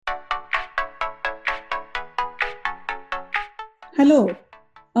Hello,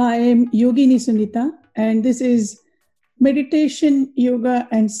 I am Yogini Sunita, and this is Meditation, Yoga,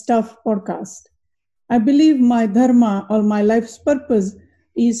 and Stuff podcast. I believe my dharma or my life's purpose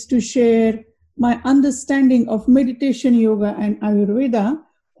is to share my understanding of meditation, yoga, and Ayurveda,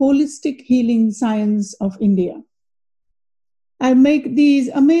 holistic healing science of India. I make these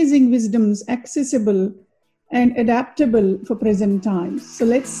amazing wisdoms accessible and adaptable for present times. So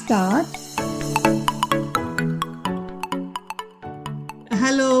let's start.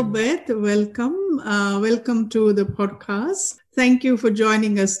 Hello, Beth. Welcome. Welcome to the podcast. Thank you for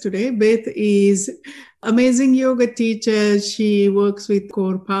joining us today. Beth is amazing yoga teacher. She works with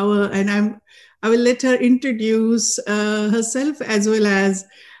Core Power, and I will let her introduce herself, as well as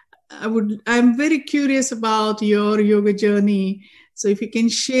I'm very curious about your yoga journey. So if you can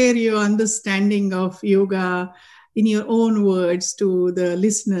share your understanding of yoga in your own words to the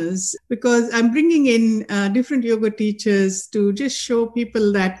listeners, because I'm bringing in different yoga teachers to just show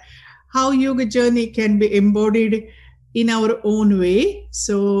people that how yoga journey can be embodied in our own way.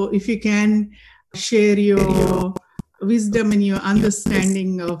 So if you can share your wisdom and your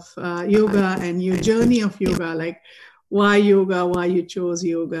understanding of yoga and your journey of yoga, like why yoga, why you chose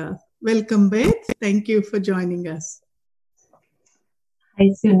yoga. Welcome, Beth. Thank you for joining us. Hi,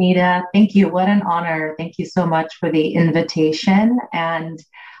 Sunita. Thank you. What an honor. Thank you so much for the invitation. And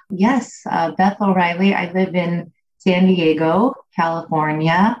yes, Beth O'Reilly. I live in San Diego,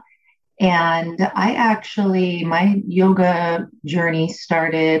 California. And my yoga journey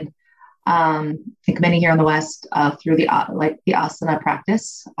started, I think many here in the West, through the asana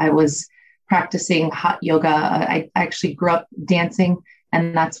practice. I was practicing hot yoga. I actually grew up dancing,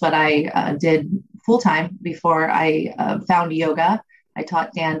 and that's what I did full time before I found yoga. I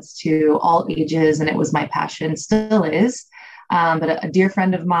taught dance to all ages, and it was my passion, still is. But a dear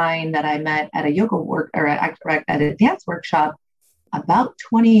friend of mine that I met at a at a dance workshop about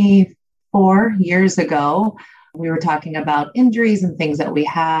 24 years ago, we were talking about injuries and things that we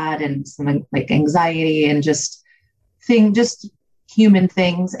had, and some like anxiety and just human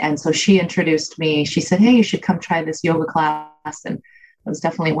things. And so she introduced me. She said, "Hey, you should come try this yoga class." And I was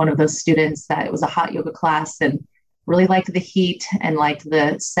definitely one of those students that it was a hot yoga class and really liked the heat and liked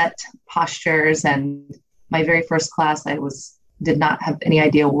the set postures. And my very first class, did not have any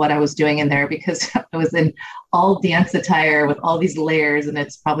idea what I was doing in there, because I was in all dance attire with all these layers, and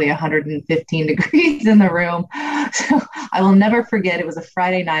it's probably 115 degrees in the room. So I will never forget, it was a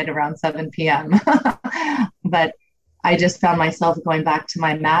Friday night around 7 p.m. But I just found myself going back to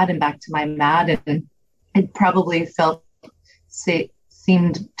my mat, and it probably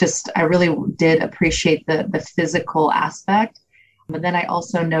I really did appreciate the physical aspect. But then I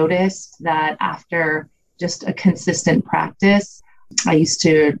also noticed that after just a consistent practice, I used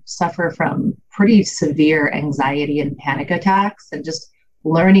to suffer from pretty severe anxiety and panic attacks, and just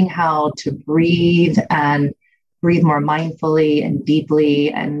learning how to breathe more mindfully and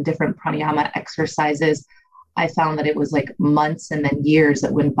deeply, and different pranayama exercises. I found that it was like months and then years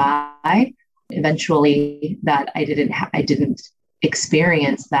that went by eventually that I didn't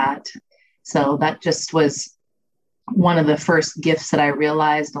experience that. So that just was one of the first gifts that I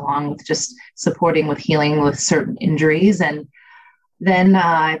realized, along with just supporting with healing with certain injuries. And then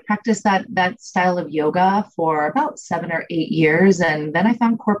I practiced that style of yoga for about 7 or 8 years. And then I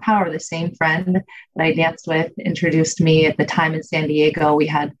found Core Power. The same friend that I danced with introduced me. At the time in San Diego, we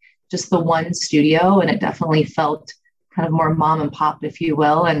had just the one studio, and it definitely felt kind of more mom and pop, if you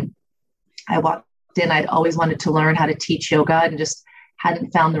will. And I walked in. I'd always wanted to learn how to teach yoga, and just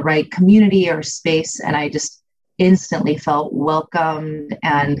hadn't found the right community or space. And I just instantly felt welcomed,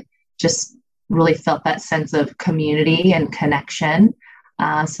 and just really felt that sense of community and connection.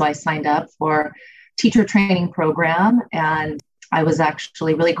 So I signed up for teacher training program, and I was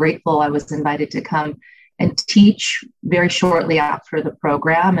actually really grateful. I was invited to come and teach very shortly after the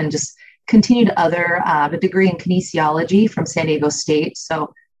program, and just continued a degree in kinesiology from San Diego State.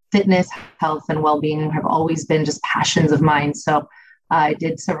 So fitness, health, and well-being have always been just passions of mine. So I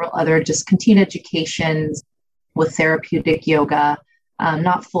did several other just continued educations with therapeutic yoga,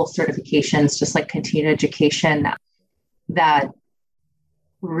 not full certifications, just like continued education that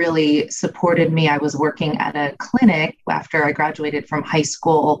really supported me. I was working at a clinic after I graduated from high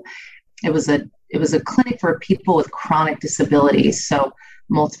school. It was a clinic for people with chronic disabilities. So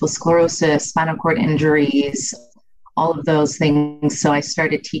multiple sclerosis, spinal cord injuries, all of those things. So I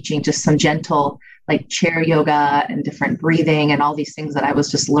started teaching just some gentle like chair yoga and different breathing and all these things that I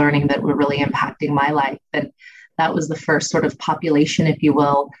was just learning that were really impacting my life. And that was the first sort of population, if you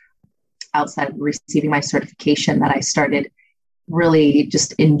will, outside of receiving my certification, that I started really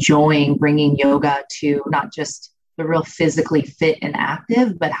just enjoying bringing yoga to not just the real physically fit and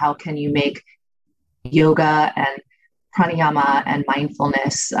active, but how can you make yoga and pranayama and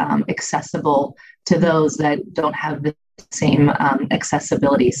mindfulness accessible to those that don't have the same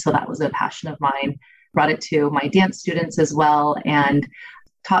accessibility. So that was a passion of mine. Brought it to my dance students as well, and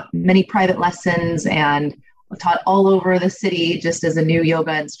taught many private lessons and taught all over the city just as a new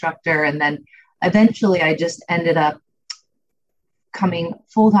yoga instructor. And then eventually I just ended up coming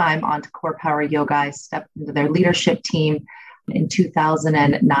full-time onto Core Power Yoga. I stepped into their leadership team in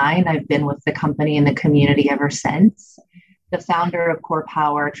 2009. I've been with the company and the community ever since. The founder of Core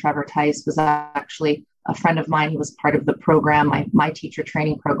Power, Trevor Tice, was actually a friend of mine. He was part of the program, my teacher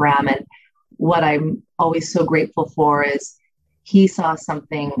training program. And what I'm always so grateful for is he saw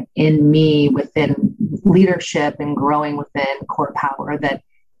something in me within leadership and growing within Core Power that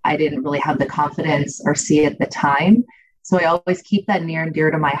I didn't really have the confidence or see at the time. So I always keep that near and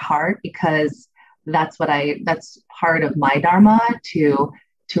dear to my heart, because that's part of my dharma, to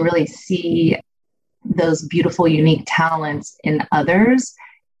really see those beautiful, unique talents in others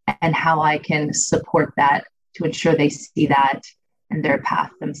and how I can support that to ensure they see that in their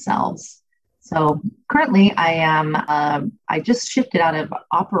path themselves. So currently I just shifted out of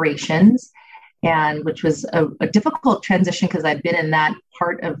operations, and which was a difficult transition because I've been in that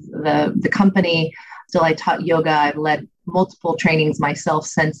part of the company. Still, I taught yoga. I've led multiple trainings myself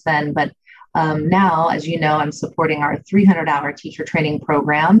since then. But now, as you know, I'm supporting our 300-hour teacher training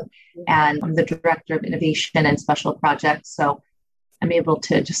program, and I'm the director of innovation and special projects. So I'm able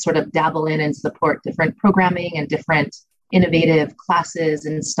to just sort of dabble in and support different programming and different innovative classes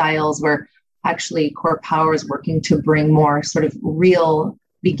and styles, where actually Core Power is working to bring more sort of real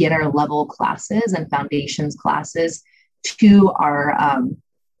beginner level classes and foundations classes to our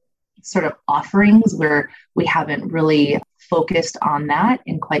sort of offerings, where we haven't really focused on that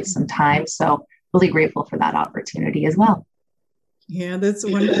in quite some time. So really grateful for that opportunity as well. Yeah, that's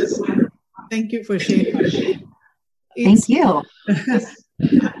wonderful. Thank you for sharing. Thank you.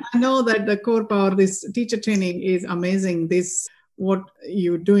 I know that the Core Power, this teacher training is amazing. What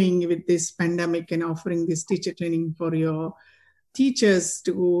you're doing with this pandemic and offering this teacher training for your teachers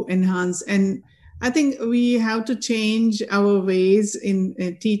to enhance. And I think we have to change our ways in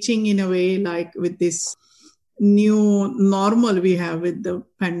teaching in a way, like with this new normal we have with the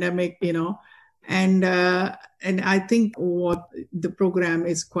pandemic, and I think what the program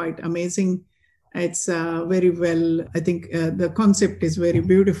is quite amazing. It's very well, I think the concept is very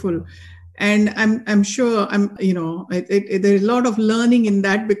beautiful. And I'm sure there's a lot of learning in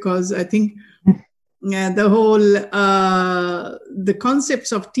that, because I think the whole the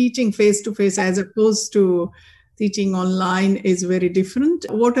concepts of teaching face to face as opposed to teaching online is very different.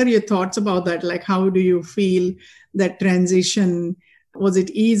 What are your thoughts about that? Like, how do you feel that transition? Was it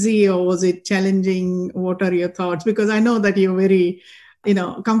easy or was it challenging? What are your thoughts? Because I know that you're very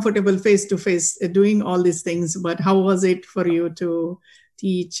comfortable face to face doing all these things, but how was it for you to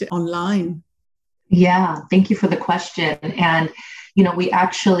teach online? Yeah, thank you for the question. And, we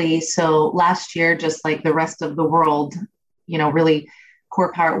actually, so last year, just like the rest of the world, really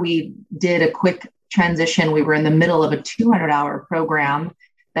Core Power, we did a quick transition. We were in the middle of a 200-hour program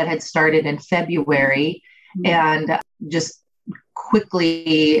that had started in February, and just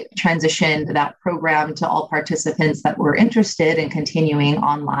quickly transitioned that program to all participants that were interested in continuing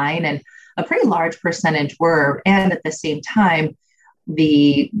online. And a pretty large percentage were. And at the same time,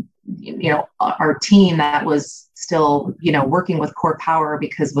 our team that was still, working with Core Power,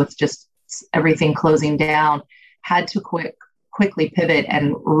 because with just everything closing down, had to quickly pivot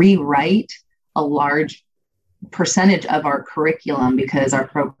and rewrite a large percentage of our curriculum, because our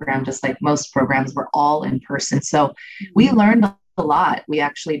program, just like most programs, were all in person. So we learned a lot. We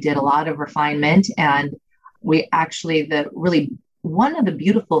actually did a lot of refinement, and we actually, one of the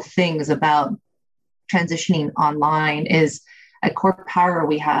beautiful things about transitioning online is at Core Power,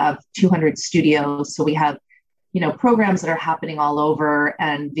 we have 200 studios. So we have, programs that are happening all over,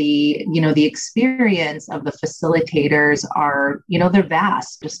 and the experience of the facilitators are, they're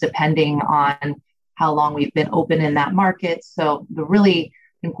vast, just depending on how long we've been open in that market. So I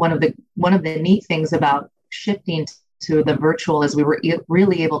think one of the neat things about shifting to the virtual is we were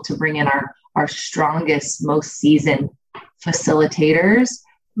really able to bring in our strongest, most seasoned facilitators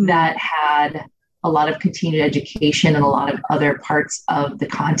that had a lot of continued education and a lot of other parts of the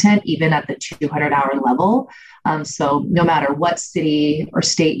content, even at the 200-hour level. So no matter what city or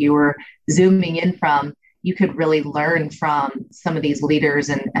state you were Zooming in from, you could really learn from some of these leaders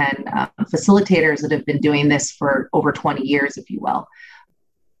and facilitators that have been doing this for over 20 years, if you will.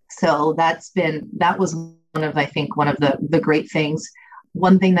 So that was one of the great things.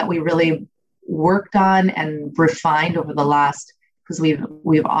 One thing that we really worked on and refined over the last, because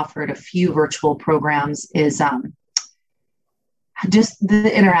we've offered a few virtual programs, is just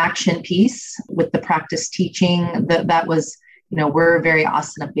the interaction piece with the practice teaching. That was, we're very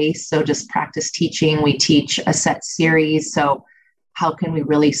Asana based, so just practice teaching. We teach a set series, so how can we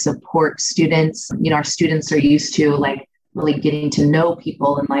really support students? Our students are used to like really getting to know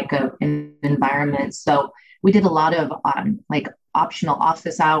people in like an environment. So we did a lot of like optional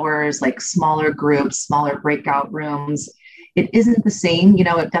office hours, like smaller groups, smaller breakout rooms. It isn't the same,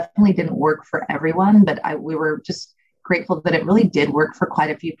 it definitely didn't work for everyone, but we were just grateful that it really did work for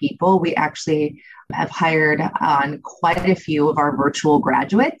quite a few people. We actually have hired on quite a few of our virtual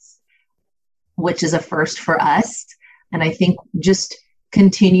graduates, which is a first for us. And I think just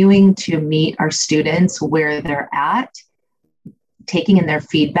continuing to meet our students where they're at, taking in their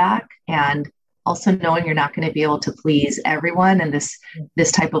feedback, and also knowing you're not going to be able to please everyone. And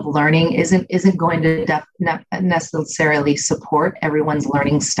this type of learning isn't going to necessarily support everyone's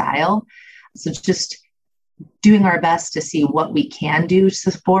learning style. So just doing our best to see what we can do to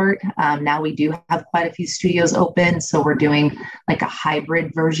support. Now we do have quite a few studios open. So we're doing like a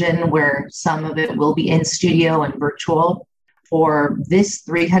hybrid version where some of it will be in studio and virtual. For this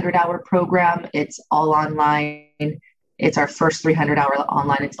 300-hour program, it's all online. It's our first 300-hour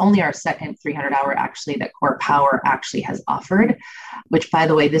online. It's only our second 300-hour actually that Core Power actually has offered, which, by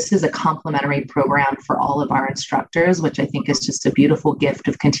the way, this is a complimentary program for all of our instructors, which I think is just a beautiful gift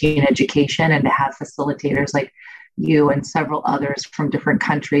of continuing education, and to have facilitators like you and several others from different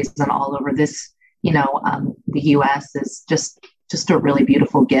countries and all over this, the US is just a really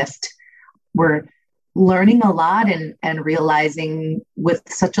beautiful gift. We're learning a lot and realizing with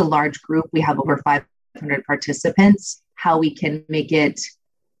such a large group, we have over 500 participants, how we can make it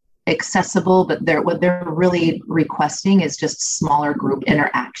accessible, but what they're really requesting is just smaller group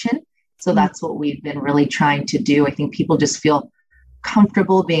interaction. So that's what we've been really trying to do. I think people just feel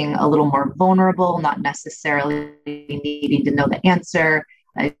comfortable being a little more vulnerable, not necessarily needing to know the answer.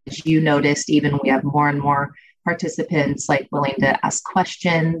 As you noticed, even we have more and more participants like willing to ask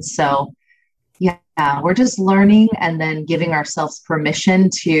questions. So yeah, we're just learning and then giving ourselves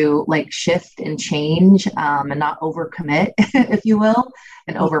permission to like shift and change and not overcommit, if you will,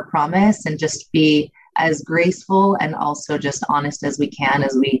 and overpromise, and just be as graceful and also just honest as we can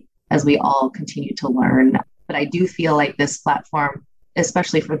as we all continue to learn. But I do feel like this platform,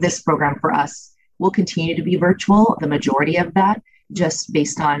 especially for this program for us, will continue to be virtual, the majority of that, just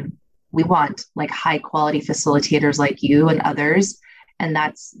based on we want like high quality facilitators like you and others. And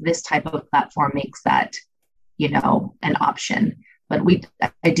this type of platform makes that, an option. But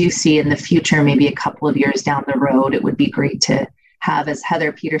I do see in the future, maybe a couple of years down the road, it would be great to have, as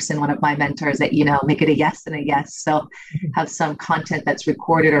Heather Peterson, one of my mentors, that, make it a yes and a yes. So have some content that's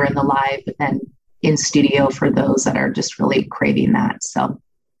recorded or in the live, but then in studio for those that are just really craving that. So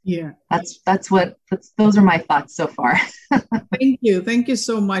yeah, those are my thoughts so far. Thank you. Thank you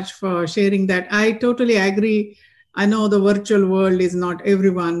so much for sharing that. I totally agree. I know the virtual world is not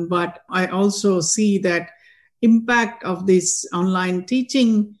everyone, but I also see that impact of this online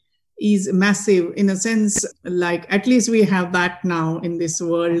teaching is massive in a sense, like at least we have that now in this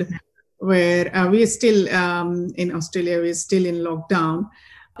world where we're still in Australia, we're still in lockdown.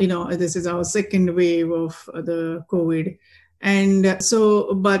 This is our second wave of the COVID. And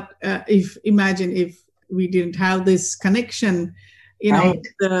so, but imagine if we didn't have this connection, right,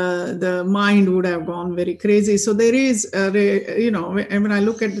 the mind would have gone very crazy. So there is, when I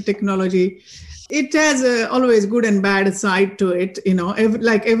look at the technology, it has always good and bad side to it,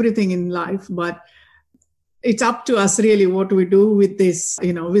 like everything in life. But it's up to us really what we do with this,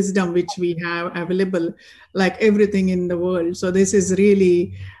 wisdom which we have available, like everything in the world. So this is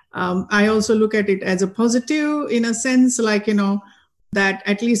really, I also look at it as a positive in a sense, like, that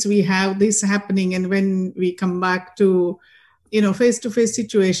at least we have this happening. And when we come back to face-to-face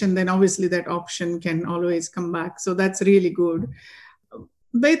situation, then obviously that option can always come back. So that's really good.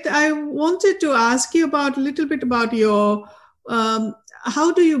 But I wanted to ask you a little bit about your,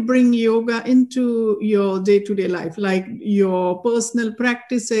 how do you bring yoga into your day-to-day life, like your personal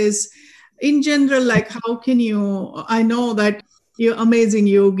practices in general, like how can you, I know that you're amazing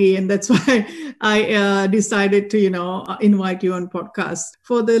yogi, and that's why I decided to, invite you on podcast.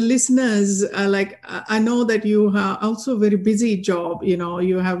 For the listeners, I know that you have also a very busy job,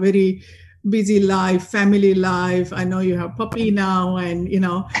 you have very busy life, family life. I know you have puppy now and,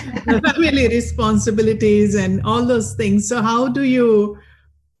 family responsibilities and all those things. So how do you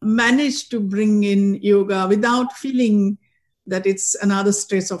manage to bring in yoga without feeling that it's another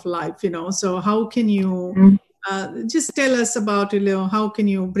stress of life, So how can you Just tell us about, how can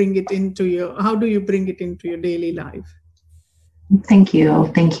you bring it into how do you bring it into your daily life? Thank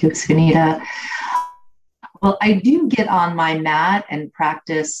you. Thank you, Sunita. Well, I do get on my mat and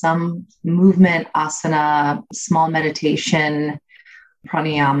practice some movement, asana, small meditation,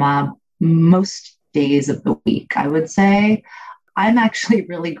 pranayama, most days of the week, I would say. I'm actually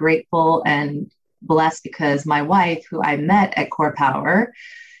really grateful and blessed because my wife, who I met at Core Power,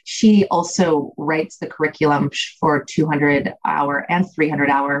 she also writes the curriculum for 200-hour and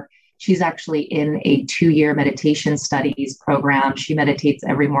 300-hour. She's actually in a 2-year meditation studies program. She meditates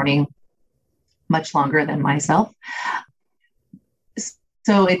every morning, much longer than myself.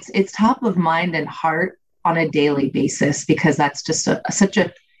 So it's top of mind and heart on a daily basis, because that's just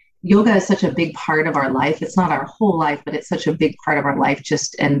yoga is such a big part of our life. It's not our whole life, but it's such a big part of our life.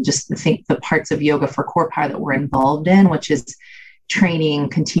 Just think the parts of yoga for Core Power that we're involved in, which is training,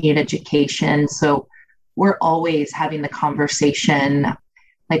 continued education. So we're always having the conversation.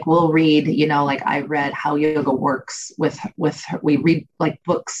 Like we'll read, like I read How Yoga Works we read like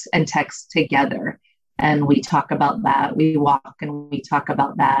books and texts together, and we talk about that. We walk and we talk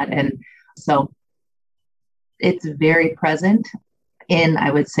about that. And so it's very present in,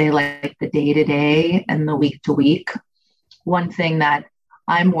 I would say, like the day-to-day and the week-to-week. One thing that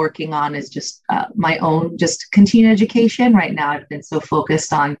I'm working on is just my own, just continued education. Right now, I've been so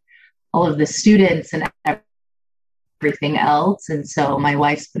focused on all of the students and everything else. And so my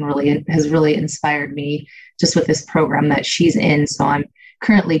wife's has really inspired me just with this program that she's in. So I'm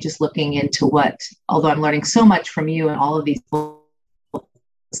currently just looking into although I'm learning so much from you and all of these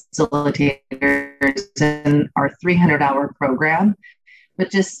facilitators in our 300-hour program,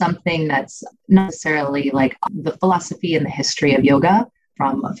 but just something that's not necessarily like the philosophy and the history of yoga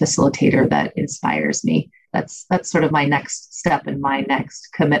from a facilitator that inspires me. That's sort of my next step and my next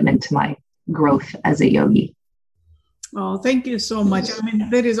commitment to my growth as a yogi. Oh, thank you so much. I mean,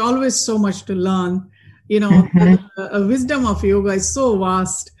 there is always so much to learn. The wisdom of yoga is so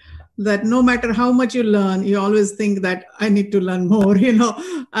vast that no matter how much you learn, you always think that I need to learn more.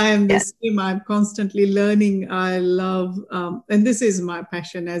 I am the same. I'm constantly learning. I love, and this is my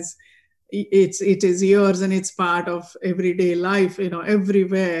passion, as it is yours, and it's part of everyday life,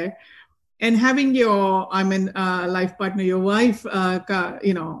 everywhere. And having your, life partner, your wife,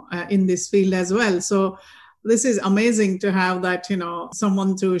 in this field as well. So this is amazing to have that,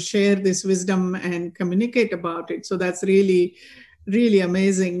 someone to share this wisdom and communicate about it. So that's really, really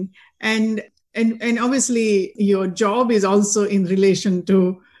amazing. And obviously your job is also in relation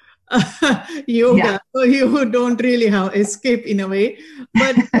to yoga. Yeah. So you don't really have escape in a way,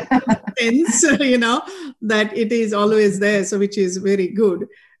 but sense, that it is always there. So which is very good.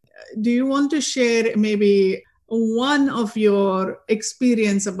 Do you want to share maybe one of your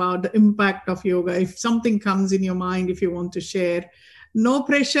experience about the impact of yoga? If something comes in your mind, if you want to share, no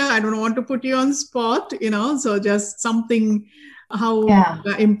pressure. I don't want to put you on spot, so just something, how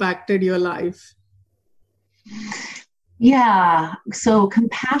impacted your life. Yeah. So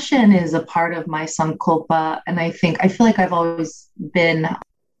compassion is a part of my Sankalpa. And I feel like I've always been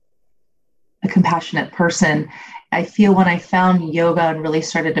a compassionate person. I feel when I found yoga and really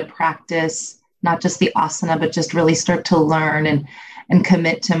started to practice not just the asana, but just really start to learn and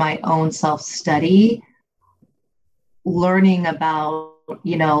commit to my own self-study, learning about,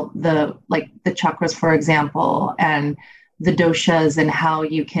 the chakras, for example, and the doshas, and how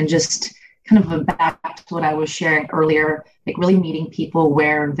you can just kind of back to what I was sharing earlier, like really meeting people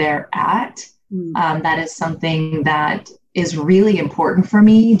where they're at. That is something that is really important for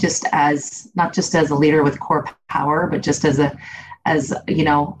me, not just as a leader with Core Power, but just as a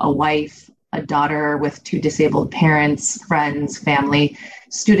wife, a daughter with 2 disabled parents, friends, family,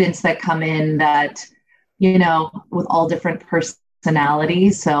 students that come in that, with all different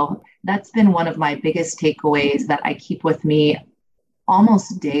personalities. So that's been one of my biggest takeaways that I keep with me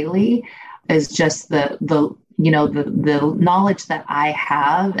almost daily, is just the knowledge that I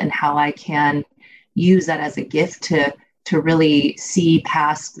have and how I can use that as a gift to really see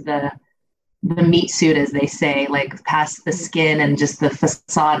past the meat suit, as they say, like past the skin and just the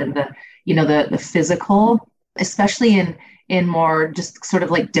facade and the physical, especially in more just sort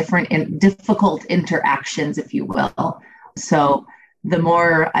of like different and difficult interactions, if you will. So the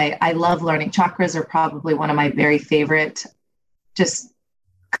more I love learning, chakras are probably one of my very favorite just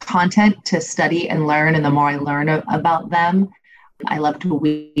content to study and learn. And the more I learn about them, I love to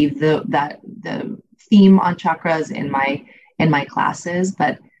weave the theme on chakras in my classes.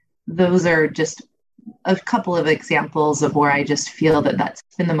 But those are just a couple of examples of where I just feel that that's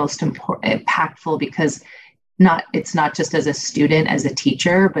been the most impactful, because it's not just as a student, as a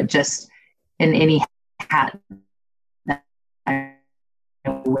teacher, but just in any cat that I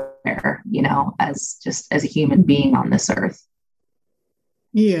wear, as a human being on this earth.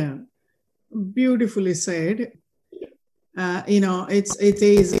 Yeah, beautifully said.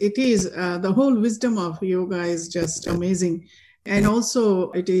 It is the whole wisdom of yoga is just amazing. And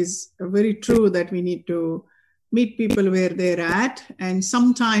also it is very true that we need to meet people where they're at. And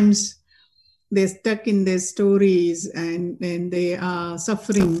sometimes they're stuck in their stories and they are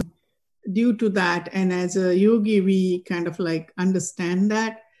suffering due to that. And as a yogi, we kind of like understand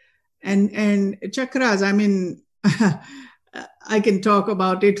that. And chakras, I mean, I can talk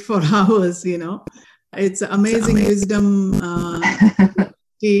about it for hours, It's amazing wisdom.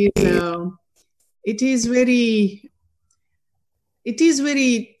 It is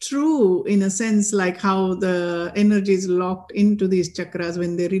very true in a sense, like how the energy is locked into these chakras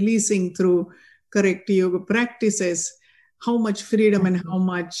when they're releasing through correct yoga practices, how much freedom and how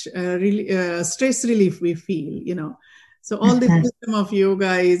much stress relief we feel, So all this wisdom of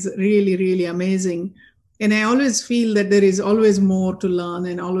yoga is really, really amazing. And I always feel that there is always more to learn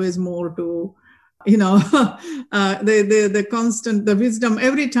and always more to, the constant, the wisdom.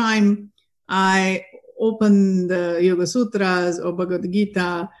 Every time I open the Yoga Sutras or Bhagavad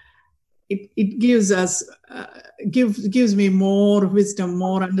Gita, it gives us, gives me more wisdom,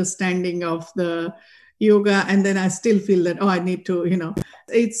 more understanding of the yoga. And then I still feel that, I need to,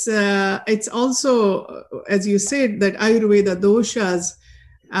 it's also, as you said, that Ayurveda doshas,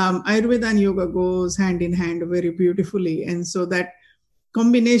 Ayurveda and yoga goes hand in hand very beautifully. And so that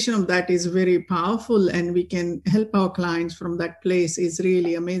combination of that is very powerful, and we can help our clients from that place is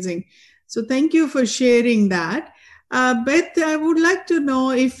really amazing. So thank you for sharing that. Beth, I would like to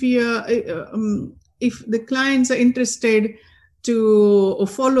know if the clients are interested to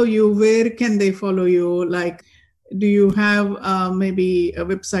follow you, where can they follow you? Like, do you have maybe a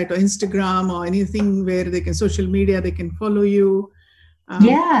website or Instagram or anything where they can, social media, they can follow you?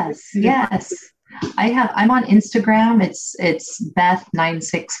 Yes. I'm on Instagram. It's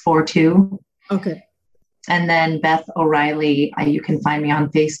Beth9642. Okay. And then Beth O'Reilly. You can find me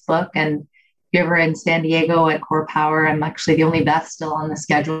on Facebook. And if you're ever in San Diego at Core Power, I'm actually the only Beth still on the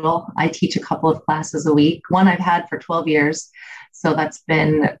schedule. I teach a couple of classes a week. One I've had for 12 years. So that's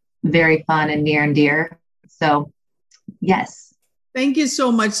been very fun and near and dear. So yes. Thank you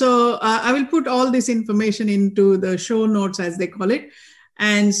so much. So I will put all this information into the show notes, as they call it.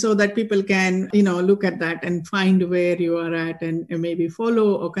 And so that people can, look at that and find where you are at and maybe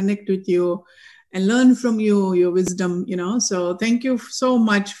follow or connect with you and learn from you, your wisdom, So thank you so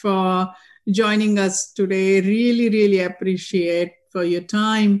much for joining us today. Really, really appreciate for your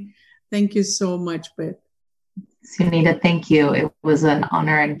time. Thank you so much, Beth. Sunita, thank you. It was an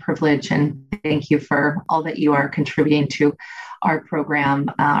honor and privilege. And thank you for all that you are contributing to our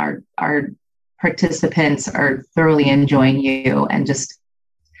program. Our participants are thoroughly enjoying you, and just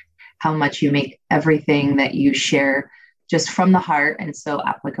how much you make everything that you share just from the heart and so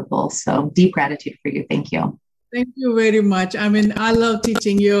applicable. So deep gratitude for you. Thank you. Thank you very much. I mean, I love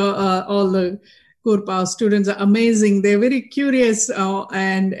teaching you. All the Core Power students are amazing. They're very curious,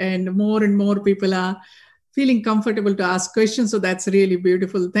 and more people are feeling comfortable to ask questions. So that's really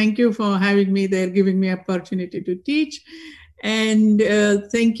beautiful. Thank you for having me there, giving me opportunity to teach. And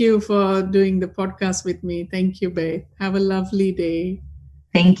thank you for doing the podcast with me. Thank you, Beth. Have a lovely day.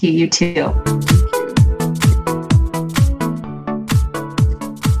 Thank you. You too.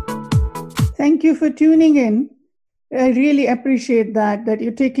 Thank you for tuning in. I really appreciate that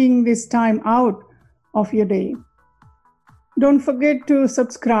you're taking this time out of your day. Don't forget to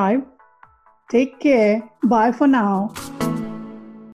subscribe. Take care. Bye for now.